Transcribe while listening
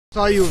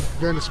Saw you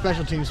during the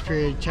special teams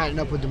period chatting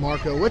up with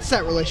DeMarco. What's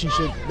that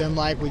relationship been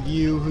like with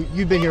you?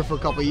 You've been here for a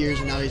couple of years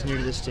and now he's new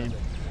to this team.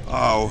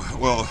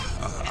 Well,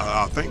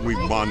 I think we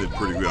bonded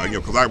pretty good.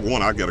 Because I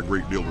got a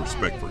great deal of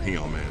respect for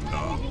him and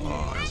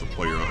as a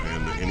player,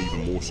 and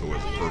even more so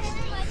as a person.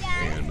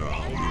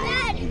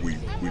 And we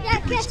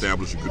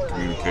established a good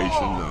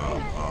communication.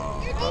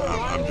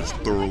 I'm just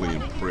thoroughly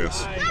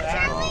impressed,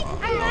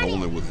 not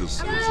only with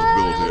his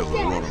ability as a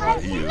runner,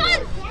 but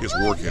his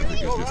work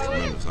ethic is just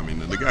tremendous. I mean,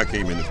 the guy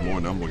came in this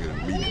morning. I'm looking at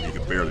him meeting. He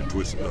could barely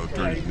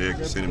turn his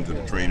neck, send him to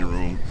the training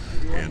room,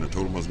 and I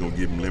told him I was going to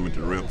give him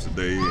limited reps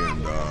today.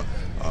 And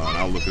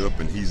I look up,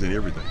 and he's in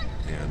everything.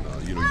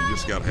 And you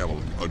just got to have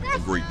a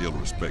great deal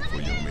of respect for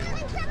a young man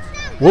like that.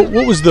 What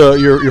was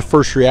your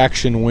first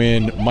reaction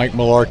when Mike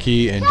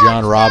Mularkey and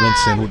John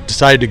Robinson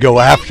decided to go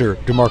after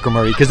DeMarco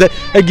Murray? Because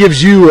that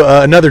gives you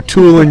another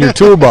tool in your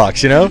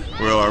toolbox, you know?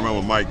 Well, I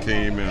remember Mike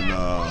came and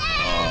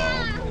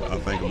I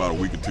think about a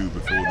week or two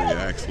before they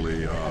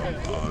actually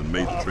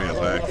made the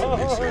transaction.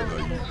 He said,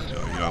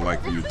 I'd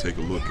like for you to take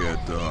a look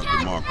at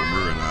DeMarco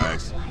Murray, and I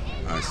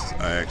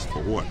asked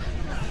for what?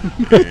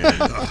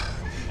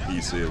 And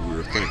he said we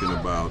were thinking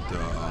about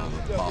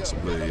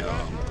possibly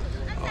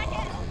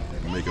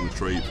making a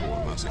trade for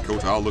him. I said,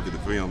 Coach, I'll look at the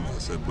film. I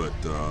said, but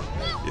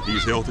if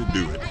he's healthy,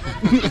 do it.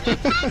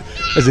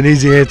 That's an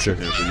easy answer.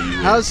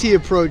 How's he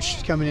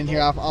approached coming in here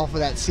off of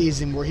that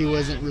season where he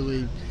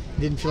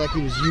didn't feel like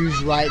he was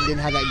used right and didn't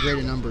have that great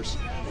of numbers?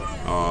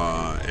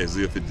 As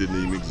if it didn't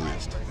even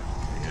exist.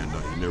 And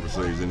he never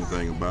says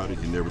anything about it.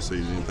 He never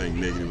says anything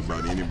negative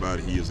about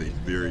anybody. He is a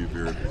very,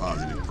 very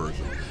positive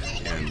person.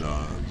 And,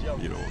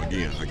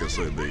 again, like I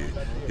said,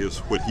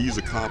 what he's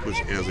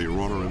accomplished as a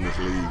runner in this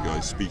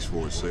league speaks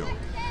for itself.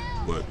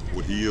 But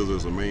what he is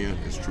as a man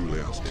is truly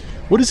outstanding.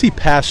 What has he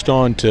passed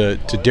on to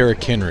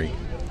Derrick Henry?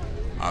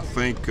 I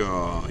think,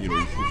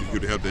 you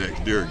could have to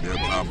ask Derrick that,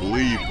 but I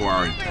believe for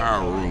our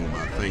entire room,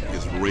 I think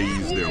it's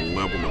raised their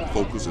level of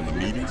focus in the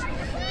meetings,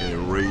 and it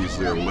raised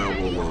their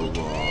level of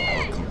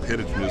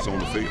competitiveness on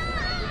the field.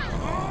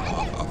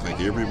 I think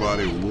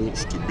everybody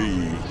wants to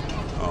be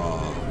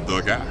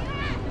the guy.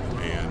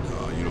 And,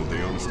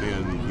 they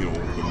understand,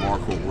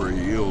 DeMarco where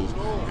he is,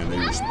 and they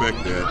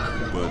respect that,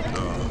 but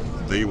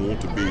they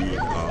want to be,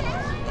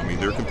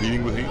 they're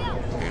competing with him.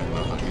 And,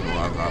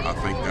 I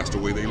think that's the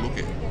way they look at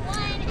it.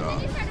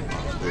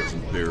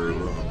 And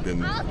there's been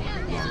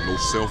no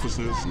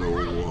selfishness,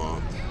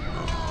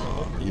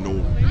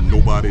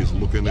 nobody's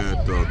looking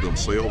at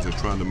themselves and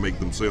trying to make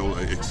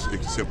themselves,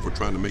 except for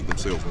trying to make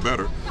themselves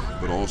better,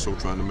 but also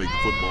trying to make the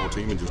football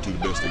team and just do the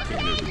best they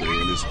can every day.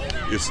 And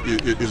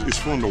it's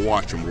fun to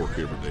watch them work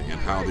every day and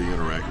how they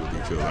interact with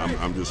each other.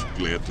 I'm just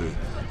glad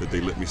that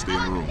they let me stay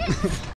in the room.